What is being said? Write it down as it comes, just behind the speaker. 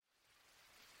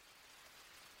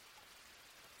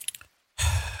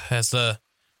as the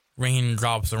rain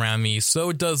drops around me,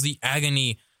 so does the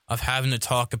agony of having to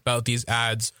talk about these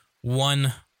ads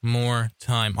one more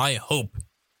time. I hope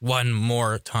one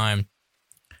more time.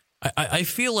 I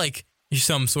feel like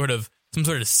some sort of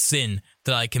sin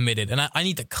that I committed, and I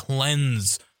need to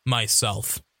cleanse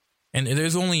myself. And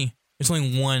there's only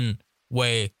one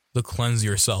way to cleanse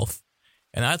yourself,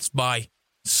 and that's by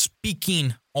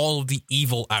speaking all of the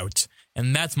evil out.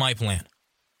 And that's my plan.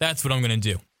 That's what I'm going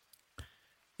to do.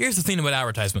 Here's the thing about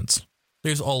advertisements.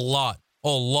 There's a lot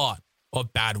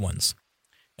of bad ones.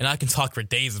 And I can talk for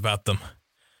days about them.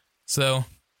 So,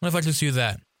 what if I just do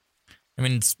that? I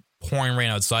mean, it's pouring rain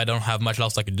outside. I don't have much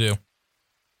else I could do.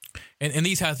 And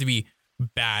these have to be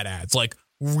bad ads. Like,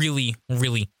 really,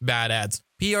 really bad ads.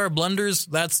 PR blunders,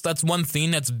 that's one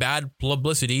thing. That's bad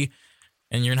publicity.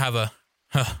 And you're going to have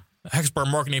a expert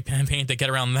marketing campaign to get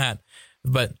around that.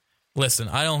 But listen,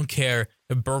 I don't care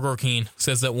if Burger King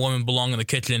says that women belong in the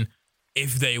kitchen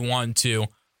if they want to.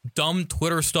 Dumb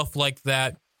Twitter stuff like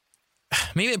that.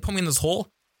 Maybe they put me in this hole.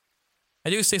 I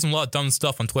do say some lot of dumb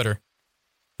stuff on Twitter.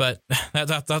 But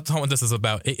that's not what this is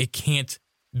about. It can't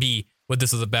be what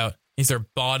this is about. These are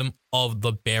bottom of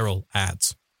the barrel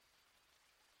ads.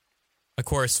 Of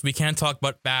course, we can't talk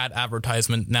about bad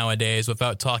advertisement nowadays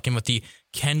without talking about the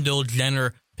Kendall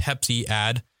Jenner Pepsi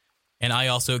ad. And I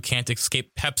also can't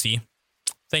escape Pepsi.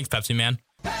 Thanks, Pepsi Man.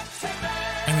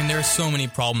 I mean, there are so many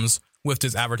problems with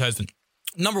this advertisement.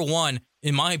 Number one,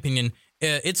 in my opinion,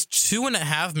 it's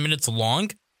 2.5 minutes long.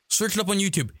 Search it up on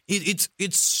YouTube. It's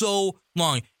so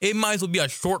long. It might as well be a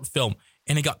short film.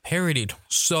 And it got parodied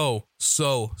so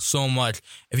much.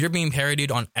 If you're being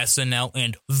parodied on SNL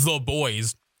and The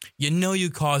Boys, you know you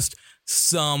caused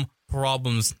some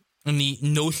problems. And the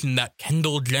notion that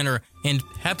Kendall Jenner and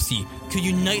Pepsi could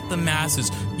unite the masses,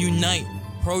 unite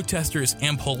protesters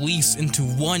and police into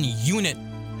one unit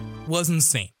was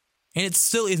insane. And it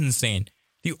still is insane.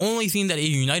 The only thing that it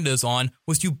united us on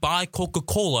was to buy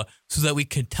Coca-Cola so that we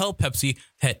could tell Pepsi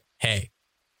that, hey,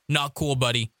 not cool,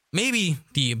 buddy. Maybe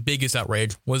the biggest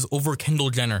outrage was over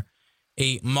Kendall Jenner,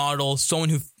 a model, someone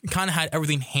who kind of had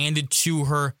everything handed to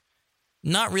her.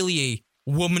 Not really a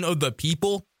woman of the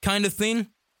people kind of thing.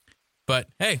 But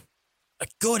hey, a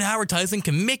good advertising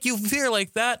can make you feel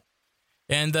like that.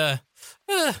 And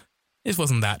this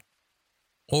wasn't that.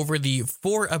 Over the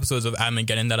 4 episodes of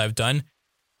Admageddon that I've done,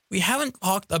 we haven't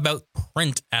talked about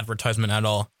print advertisement at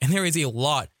all. And there is a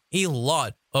lot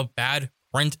of bad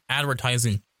print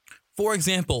advertising. For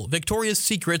example, Victoria's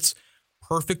Secret's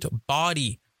Perfect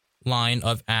Body line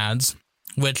of ads,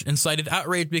 which incited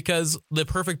outrage because the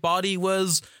perfect body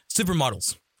was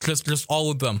supermodels. Just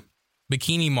all of them.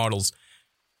 Bikini models.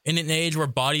 In an age where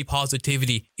body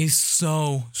positivity is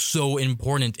so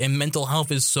important and mental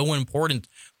health is so important,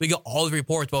 we got all the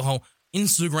reports about how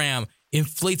Instagram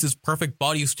inflates this perfect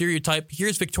body stereotype.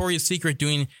 Here's Victoria's Secret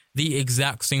doing the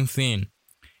exact same thing.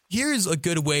 Here's a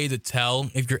good way to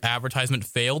tell if your advertisement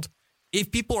failed.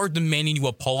 If people are demanding you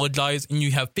apologize and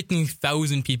you have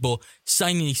 15,000 people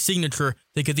signing a signature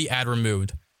to get the ad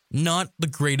removed. Not the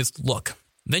greatest look.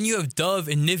 Then you have Dove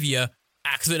and Nivea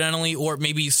accidentally or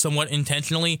maybe somewhat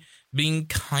intentionally being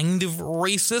kind of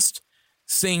racist,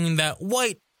 saying that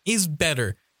white is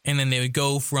better. And then they would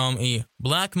go from a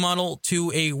black model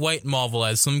to a white model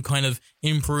as some kind of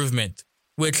improvement,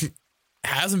 which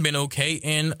hasn't been okay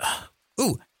in,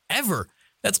 ever.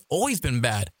 That's always been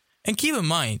bad. And keep in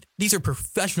mind, these are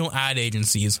professional ad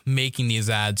agencies making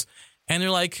these ads. And they're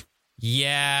like,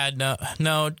 yeah,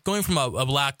 no, going from a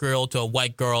black girl to a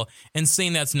white girl and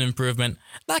saying that's an improvement,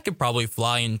 that could probably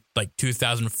fly in like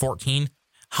 2014.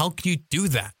 How can you do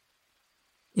that?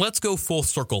 Let's go full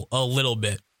circle a little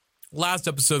bit. Last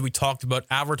episode, we talked about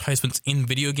advertisements in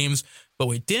video games, but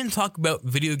we didn't talk about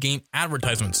video game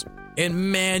advertisements.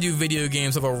 And man, do video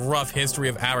games have a rough history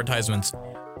of advertisements.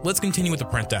 Let's continue with the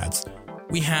print ads.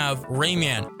 We have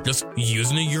Rayman just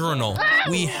using a urinal.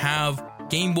 We have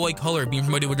Game Boy Color being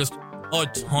promoted with just a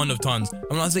ton of tons.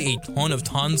 I'm not saying a ton of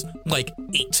tons, like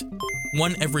 8.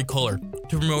 One every color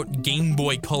to promote Game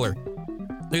Boy Color.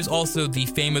 There's also the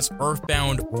famous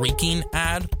Earthbound raking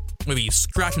ad, where you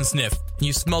scratch and sniff, and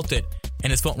you smelt it,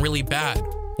 and it felt really bad,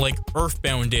 like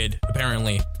Earthbound did,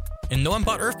 apparently. And no one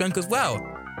bought Earthbound because, wow,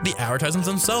 the advertisements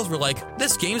themselves were like,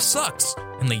 this game sucks,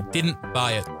 and they didn't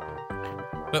buy it.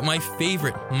 But my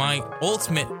favorite, my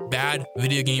ultimate bad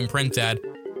video game print ad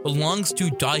belongs to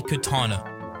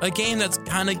Daikatana, a game that's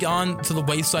kind of gone to the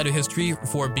wayside of history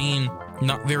for being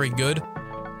not very good,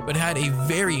 but had a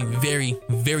very, very,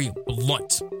 very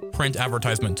blunt print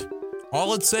advertisement.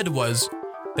 All it said was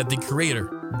that the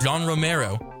creator, John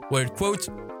Romero, would, quote,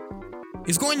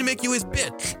 is going to make you his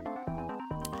bitch.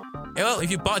 Well,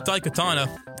 if you bought Daikatana,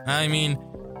 I mean,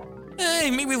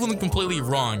 maybe it wasn't completely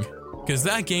wrong, because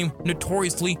that game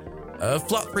notoriously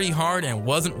flopped pretty hard and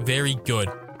wasn't very good.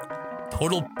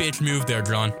 Total bitch move there,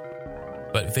 John.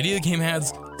 But video game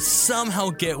ads somehow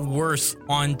get worse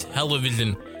on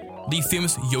television. The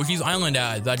famous Yoshi's Island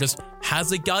ad that just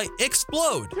has a guy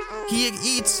explode. He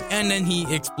eats and then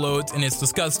he explodes and it's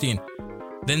disgusting.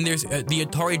 Then there's the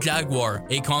Atari Jaguar,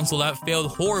 a console that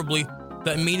failed horribly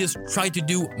that made us try to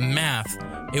do math.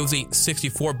 It was a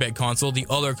 64-bit console. The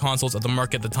other consoles at the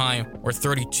market at the time were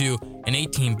 32 and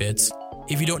 18 bits.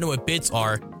 If you don't know what bits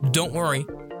are, don't worry.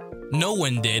 No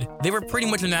one did. They were pretty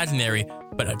much imaginary,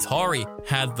 but Atari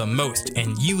had the most,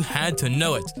 and you had to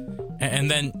know it.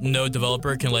 And then no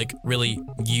developer can really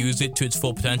use it to its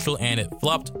full potential, and it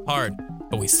flopped hard.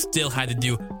 But we still had to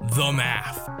do the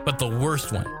math. But the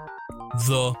worst one,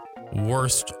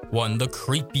 the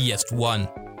creepiest one,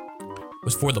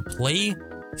 was for the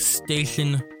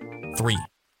PlayStation 3.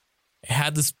 It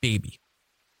had this baby.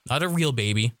 Not a real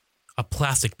baby, a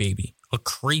plastic baby. A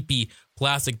creepy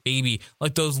plastic baby,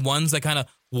 like those ones that kind of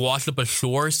wash up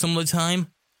ashore some of the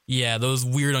time. Yeah, those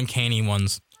weird uncanny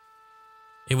ones.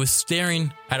 It was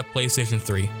staring at a PlayStation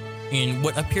 3 in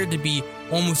what appeared to be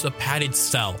almost a padded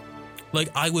cell. Like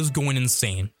I was going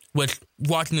insane, which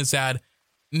watching this ad,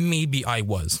 maybe I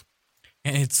was.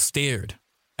 And it stared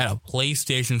at a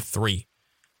PlayStation 3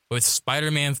 with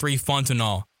Spider-Man 3 font and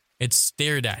all. It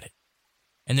stared at it.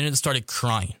 And then it started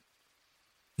crying.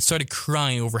 It started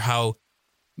crying over how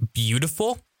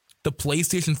beautiful the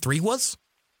PlayStation 3 was.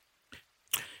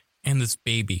 And this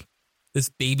baby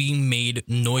made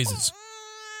noises.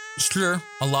 Sure,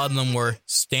 a lot of them were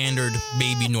standard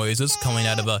baby noises coming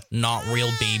out of a not real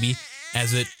baby,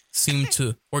 as it seemed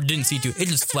to, or didn't seem to, it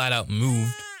just flat out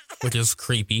moved, which is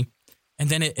creepy. And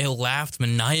then it laughed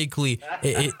maniacally.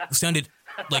 It sounded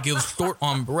like it was short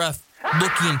on breath,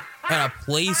 looking at a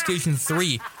PlayStation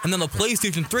 3, and then the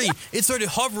PlayStation 3, it started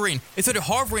hovering and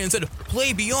said,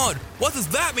 play beyond. What does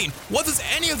that mean? What does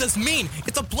any of this mean?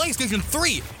 It's a PlayStation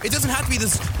 3. It doesn't have to be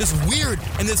this weird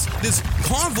and this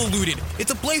convoluted.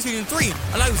 It's a PlayStation 3,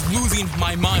 and I was losing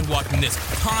my mind watching this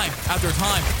time after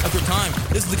time after time.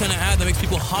 This is the kind of ad that makes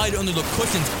people hide under the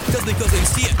cushions just because they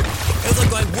see it. It was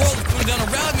like my world was coming down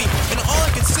around me, and all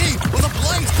I could see was a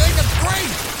blank space of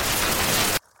gray.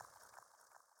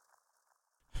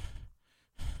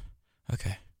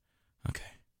 Okay,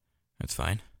 that's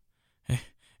fine.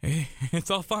 It's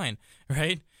all fine,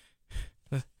 right?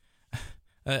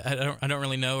 I don't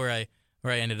really know where I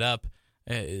ended up.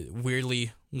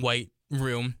 Weirdly white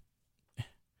room,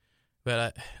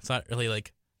 but it's not really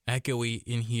echoey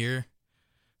in here.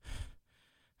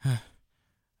 I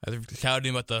was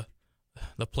shouting about the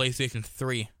PlayStation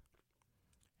 3.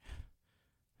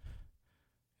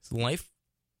 Is life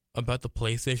about the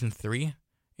PlayStation 3?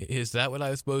 Is that what I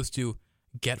was supposed to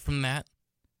get from that?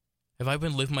 Have I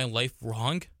been living my life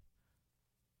wrong?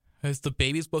 Is the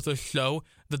baby supposed to show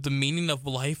that the meaning of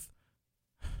life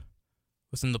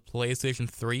was in the PlayStation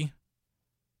 3?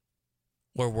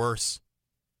 Or worse,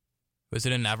 was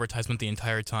it an advertisement the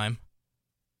entire time?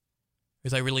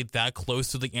 Was I really that close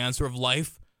to the answer of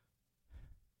life?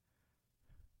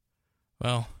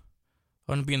 Well,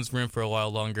 I want to be in this room for a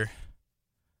while longer.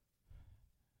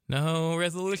 No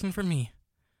resolution for me.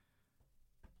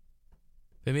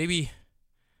 But maybe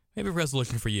a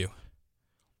resolution for you.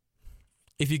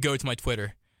 If you go to my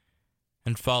Twitter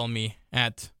and follow me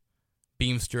at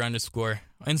Beamster_,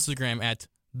 Instagram at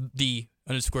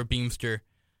 _Beamster,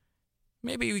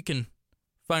 maybe we can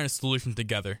find a solution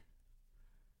together.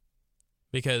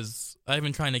 Because I've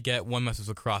been trying to get one message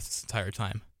across this entire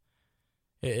time.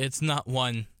 It's not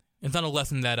a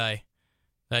lesson that I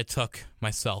took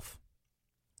myself.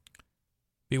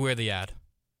 Beware the ad,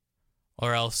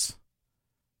 or else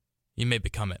you may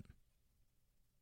become it.